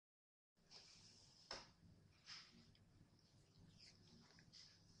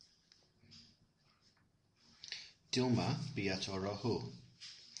Dilma biat orohu.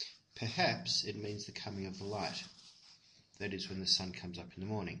 Perhaps it means the coming of the light. That is when the sun comes up in the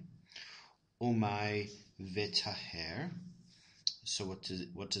morning. Umay vetaher. So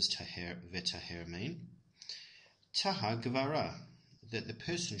what does vetaher mean? Taha gvara, that the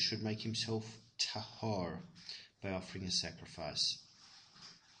person should make himself tahor by offering a sacrifice.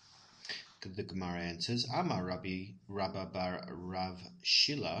 The Gemara answers, Amar Rabba bar Rav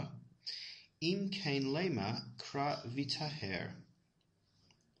Shila, Im kain lema kra vitaher.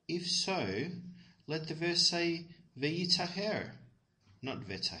 If so, let the verse say veyitaher, not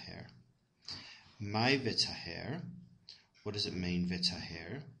vetaher. My vetaher, what does it mean,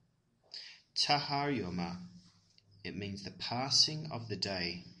 vetaher? Tahar yoma, it means the passing of the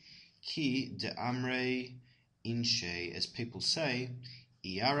day. Ki de amre inshe, as people say,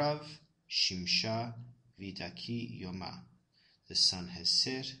 Iarav shimsha vidaki yoma. The sun has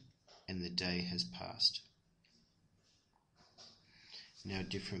set and the day has passed. Now a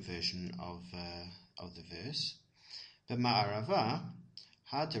different version of the verse. B'ma'arava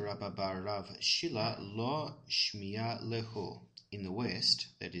hadarabba bar Rav Shila lo shmiya leho. In the west,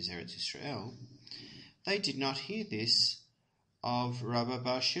 that is Eretz Israel, they did not hear this of Rabba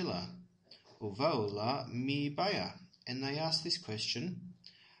bar Shila. Uvaula mi baya, and they asked this question: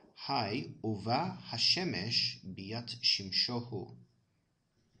 Hai uva hashemesh biat shimshohu.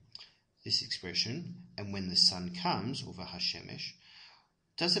 This expression, and when the sun comes, uva hashemesh,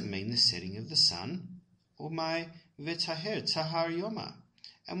 does it mean the setting of the sun? Umay vetaher tahar yoma.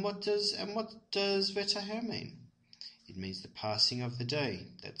 And what does vetaher mean? It means the passing of the day.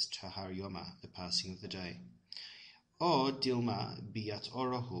 That's tahar yoma, the passing of the day. Or dilma biat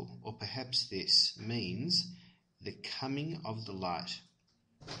orohu, or perhaps this means the coming of the light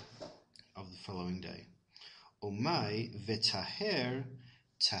of the following day. Umay vetaher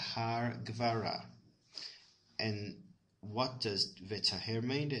tahar gvara. And what does vetaher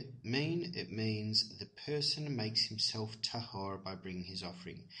mean? It means the person makes himself tahor by bringing his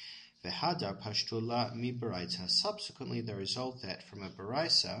offering. Vehadar pashtula mi baraita. Subsequently, the result that from a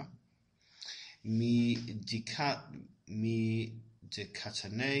baraisa mi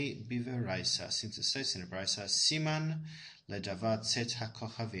dekatane biveraisa, since it states in a baraisa, siman ledavat set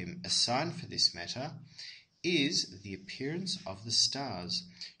hakochavim. A sign for this matter is the appearance of the stars.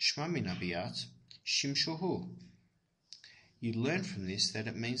 Shma min abiyat shimshuhu. You learn from this that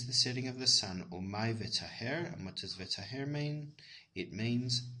it means the setting of the sun, or mai vetaher. And what does vetaher mean? It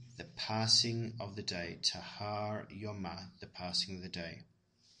means the passing of the day, tahar yoma, the passing of the day.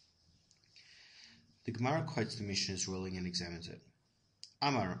 The Gemara quotes the Mishnah's ruling and examines it.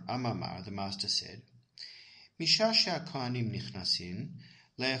 Amar, the master said, Misha she'akohanim nichnasin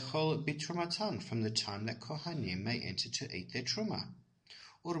le'echol bitrumatan, from the time that kohanim may enter to eat their truma.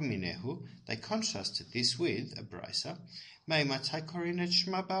 Urminehu, they contrasted this with a brisa, May matai korin et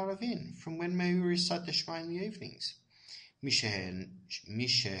shema ba'aravin, from when may we recite the Shema in the evenings? Mishehe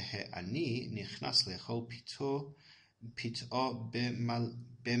ani nichnas lechol pit'o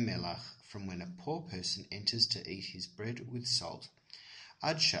bemelach, from when a poor person enters to eat his bread with salt.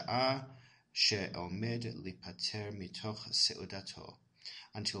 Ad sha'a she'omed lipater mitoch seudato,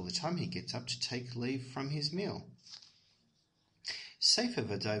 until the time he gets up to take leave from his meal. Sefer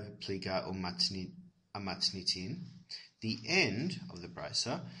v'dai v'pliga u'matnitin, the end of the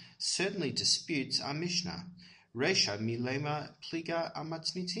brisa certainly disputes our Mishnah. Resha milema pliga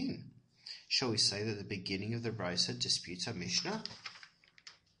amatnitin. Shall we say that the beginning of the brisa disputes our Mishnah?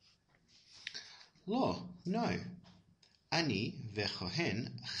 Lo, no. Ani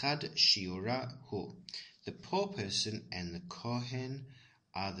vechohen chad shiura hu. The poor person and the kohen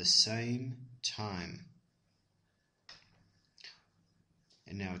are the same time.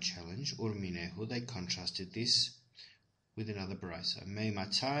 And now a challenge. Urminehu, they contrasted this with another brisa. Me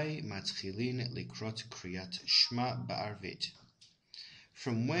matai matchilin likrot kriyat shma ba'arvit.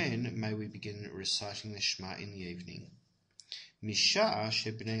 From when may we begin reciting the Shema in the evening? Misha'a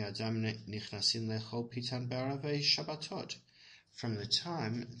shebnei adam nichnasin lechol pitan ba'arvei Shabbatot. From the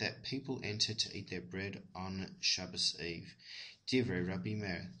time that people enter to eat their bread on Shabbos Eve. Divrei Rabbi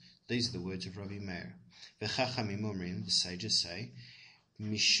Meir. These are the words of Rabbi Meir. V'chachamim omrim, the sages say,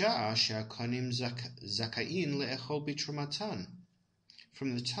 Misha'a she'akonim zakain le'echol bitrumatan.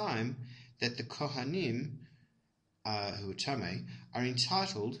 From the time that the kohanim, who are tamei, are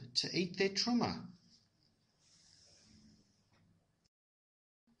entitled to eat their truma.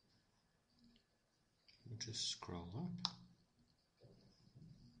 We'll just scroll up.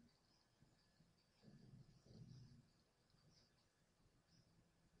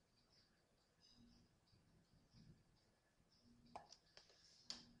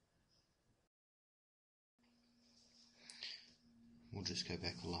 We'll just go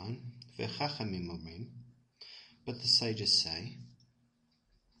back a line. V'chachamim omrim, but the sages say,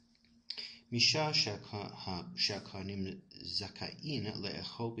 Misha shakohanim zakain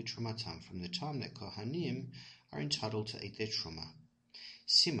le'echol b'trumatam, from the time that kohanim are entitled to eat their truma.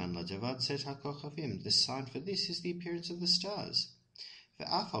 Siman ladavar tzet hakochavim, the sign for this is the appearance of the stars.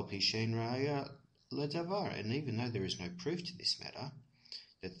 Ve'af al pi she'en ra'aya ladavar, and even though there is no proof to this matter,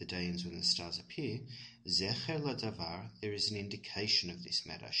 that the day ends when the stars appear, zecher ladavar, there is an indication of this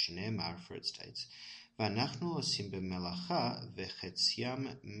matter. Shneimar, for it states, V'anachnu osim b'melacha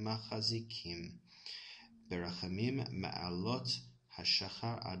v'chetziam machazikim berachamim ma'alot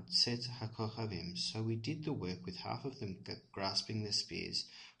hashachar ad tzet hakochavim. So we did the work with half of them grasping their spears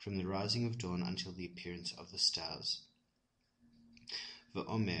from the rising of dawn until the appearance of the stars.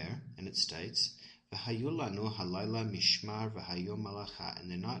 V'omer, and it states, V'hayu lanu halayla mishmar v'hayom malacha,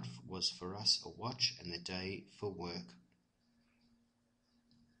 and the night was for us a watch and the day for work.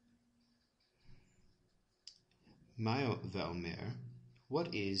 Mayo ve'omer,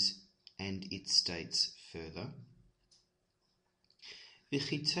 what is, and it states further,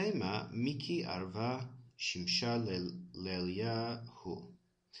 V'chitema miki arva shimsha leliyahu,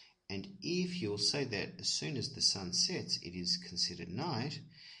 and if you'll say that as soon as the sun sets it is considered night,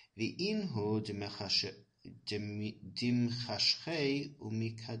 V'inhu dimchashchei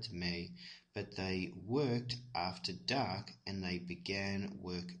umikadmei, but they worked after dark and they began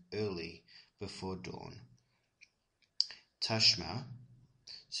work early before dawn. Tashma,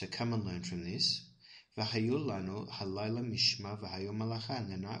 so come and learn from this. V'hayu lanu halayla mishma v'hayu malacha,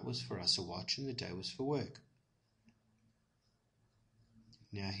 and the night was for us a watch and the day was for work.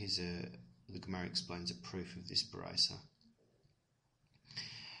 Now the Gemara explains a proof of this baraisa.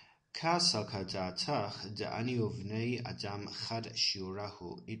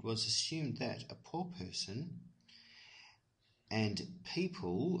 It was assumed that a poor person and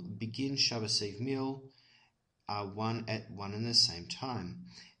people begin Shabbos Eve meal are one at one and the same time.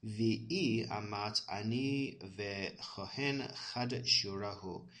 V'i amat ani ve'chohen chad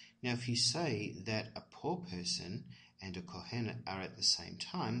shurahu. Now, if you say that a poor person and a kohen are at the same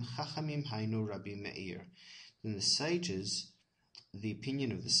time, chachamim hainu Rabbi Meir, then the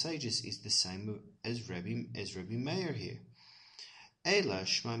opinion of the sages is the same as Rabbi Meir here. Ela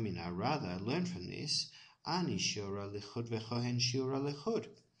shma mina, rather learn from this, ani shiura lechud ve'chohen shiura lechud.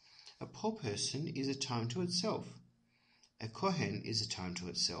 A poor person is a time to itself. A kohen is a time to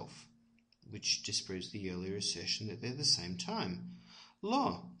itself, which disproves the earlier assertion that they're the same time.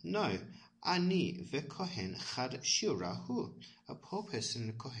 Lo, no. Ani ve'kohen chad shiurahu. A poor person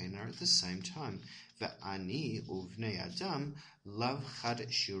and a kohen are at the same time. Ve'ani uvnei adam lav chad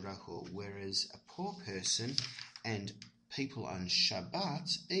shiurahu. Whereas a poor person and people on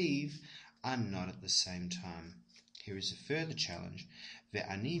Shabbat Eve are not at the same time. Here is a further challenge.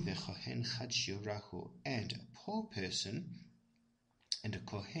 Ve'ani ve'kohen chad shiurahu. And a poor person and a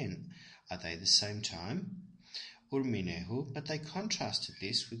kohen, are they the same time? Urminehu, but they contrasted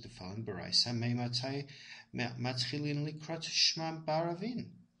this with the following baraisa, Meimatei matchilin likrot shma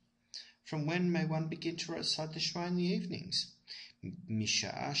baravin. From when may one begin to recite the Shema in the evenings?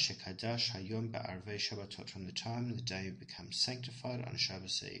 Misha'a shekadash hayom ba'arvei Shabbatot, from the time the day becomes sanctified on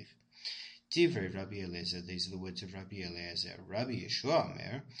Shabbos Eve. Divrei Rabbi Eliezer, these are the words of Rabbi Eliezer. Rabbi Yeshua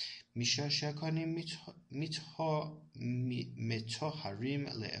Omer, Misha shekonim metoharim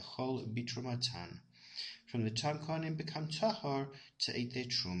le'echol bitrumatan. From the time kohanim become tahor to eat their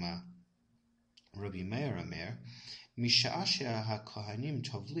truma. Rabbi Meir Omer, Misha ha-kohanim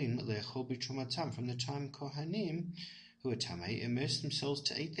tovlin le'echol bitrumatam. From the time kohanim who are tamei immerse themselves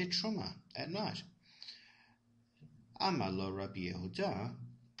to eat their truma at night. Amar lo Rabbi Yehuda.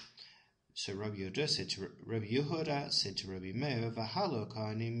 So Rabbi Yehuda said to Rabbi Meir, V'halo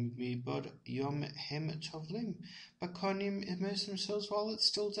kohanim mibod yom hem tovlim. But kohanim immerse themselves while it's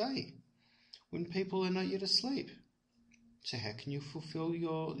still day, when people are not yet asleep. So how can you fulfill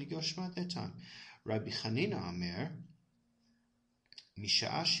your Shema at that time? Rabbi Chanina Omer,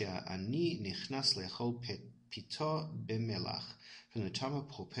 Misha'ashia ani nichnas le'chol pito b'melach. From the time a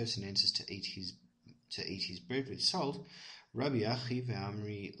poor person enters to eat his bread with salt, Rabbi Achi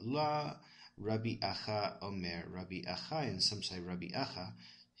ve'amri la Rabbi Acha Omer. Rabbi Acha, and some say Rabbi Acha,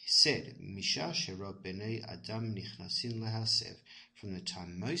 said, Misha sherob b'nei adam nichnasin lehasev. From the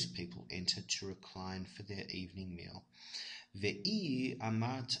time most people enter to recline for their evening meal. Ve'i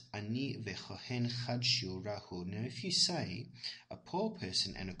amat ani ve'kohen chad shiurahu. Now, if you say a poor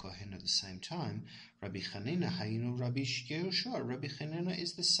person and a kohen at the same time, Rabbi Chanina hayinu Rabbi Yehoshua. Rabbi Chanina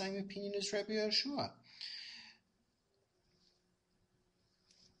is the same opinion as Rabbi Yehoshua.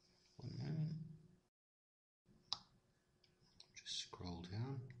 One moment. Just scroll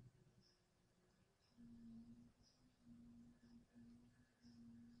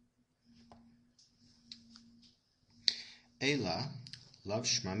Ela love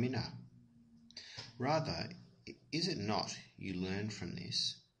shmamina. Rather, is it not you learn from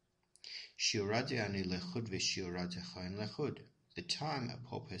this? Shiuradiani lechud v'shiuradichain lechud. The time a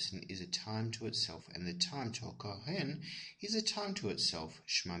poor person is a time to itself, and the time to a kohen is a time to itself.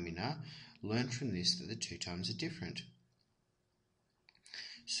 Shmamina, learn from this that the two times are different.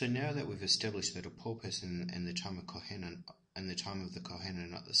 So now that we've established that a poor person and the time of kohen and the time of the kohen are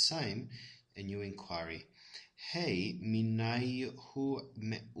not the same, a new inquiry. Hey, minai hu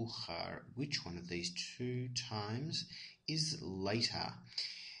me'uchar. Which one of these two times is later?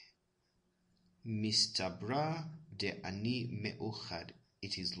 Mistabra de ani me'uchad.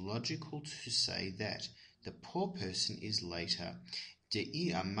 It is logical to say that the poor person is later.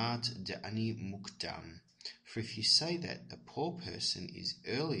 De'i amat de ani mukdam. For if you say that the poor person is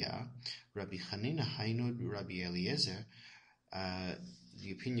earlier, Rabbi Chanina Hainod Rabbi Eliezer,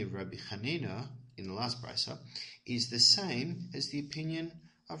 the opinion of Rabbi Chanina in the last brisa is the same as the opinion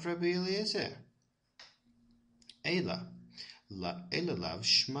of Rabbi Eliezer. Ela lav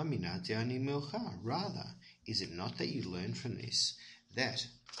shmamina de'ani melcha. Rather, is it not that you learn from this that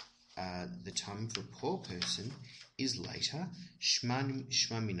the time of the poor person is later?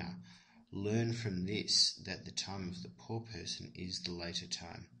 Shmamina. Learn from this that the time of the poor person is the later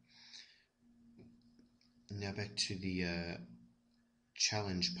time. Now back to the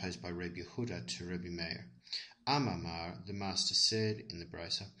challenge posed by Rabbi Yehuda to Rabbi Meir. Amamar, the master said in the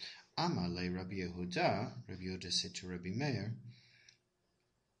brisa, Amar le Rabbi Yehuda, Rabbi Yehuda said to Rabbi Meir,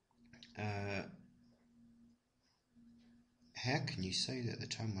 how can you say that the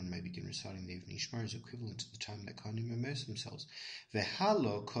time one may begin reciting the evening Shema is equivalent to the time that Kohanim immerse themselves?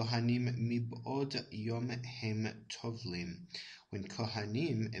 Vehalo Kohanim mibod yom hem tovlim. When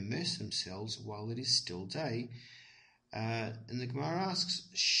Kohanim immerse themselves while it is still day, and the Gemara asks,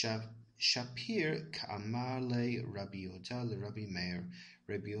 Shapir ka'amar le Rabbi Yehuda le Rabbi Meir.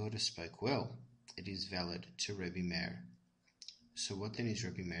 Rabbi Yehuda spoke well. It is valid to Rabbi Meir. So what then is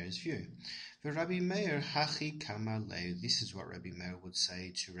Rabbi Meir's view? For Rabbi Meir hachi kama le. This is what Rabbi Meir would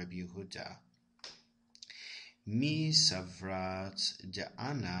say to Rabbi Yehuda. Mi savrat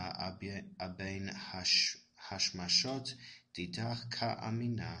de'ana abein hashmashot didach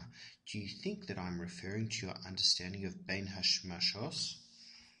ka'amina. Do you think that I'm referring to your understanding of bein hashmashos?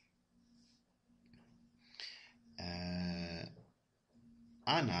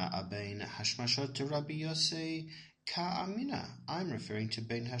 Ana abein hashmashot to Rabbi Yossi Ka'amina. I'm referring to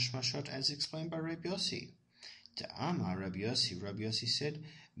bein hashmashot as explained by Rabbi Yossi. Ta'ama Rabbi Yossi. Rabbi Yossi said,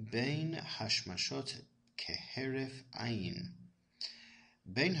 bein hashmashot keheref ayin.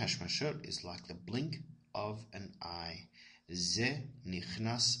 Bein hashmashot is like the blink of an eye. Ze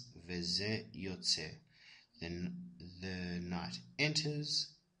nichnas veze yotze. Then the night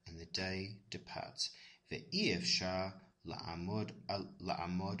enters and the day departs. Ve'efshar la'amod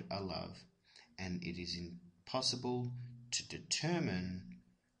alav. And it is impossible to determine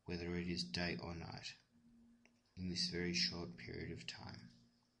whether it is day or night in this very short period of time.